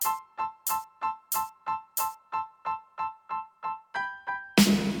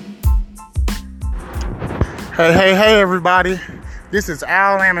Hey, everybody. This is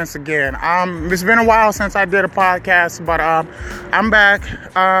Al Amos again. It's been a while since I did a podcast, but I'm back.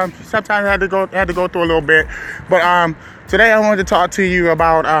 Sometimes I had to go through a little bit, but today I wanted to talk to you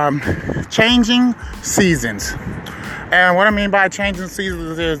about changing seasons. And what I mean by changing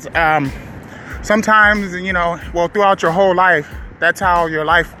seasons is sometimes, throughout your whole life, that's how your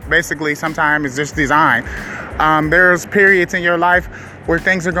life basically sometimes is just designed. There's periods in your life where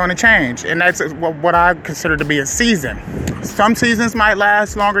things are going to change, and that's what I consider to be a season. Some seasons might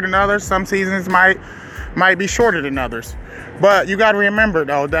last longer than others. Some seasons might be shorter than others. But you got to remember,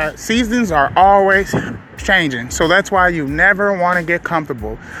 though, that seasons are always changing. So that's why you never want to get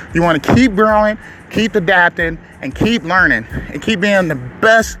comfortable. You want to keep growing, keep adapting, and keep learning, and keep being the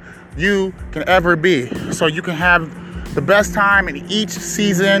best you can ever be. So you can have the best time in each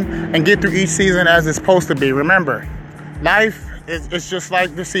season and get through each season as it's supposed to be. Remember, life it's just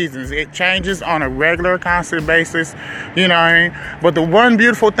like the seasons. It changes on a regular, constant basis. You know what I mean? But the one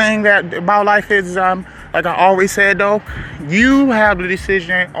beautiful thing about life is, like I always said, though, you have the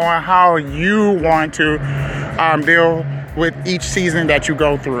decision on how you want to deal with each season that you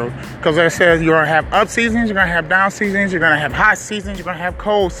go through. Because like I said, you're going to have up seasons, you're going to have down seasons, you're going to have hot seasons, you're going to have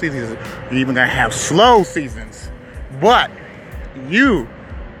cold seasons, you're even going to have slow seasons. But you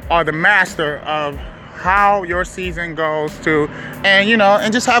are the master of how your season goes to,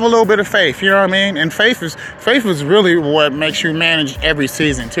 and just have a little bit of faith, you know what I mean? And faith is really what makes you manage every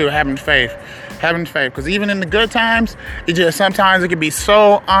season too, having faith, because even in the good times, sometimes it can be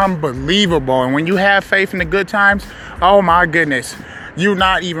so unbelievable. And when you have faith in the good times, oh my goodness, you're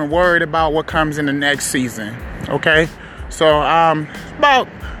not even worried about what comes in the next season. Okay, so about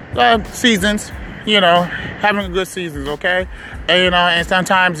seasons, having good seasons, okay? And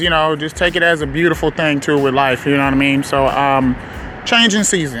sometimes, just take it as a beautiful thing too with life, you know what I mean? So, changing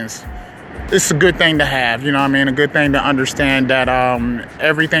seasons, it's a good thing to have, you know what I mean? A good thing to understand that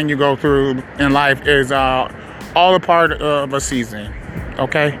everything you go through in life is all a part of a season,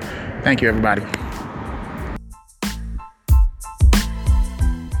 okay? Thank you, everybody.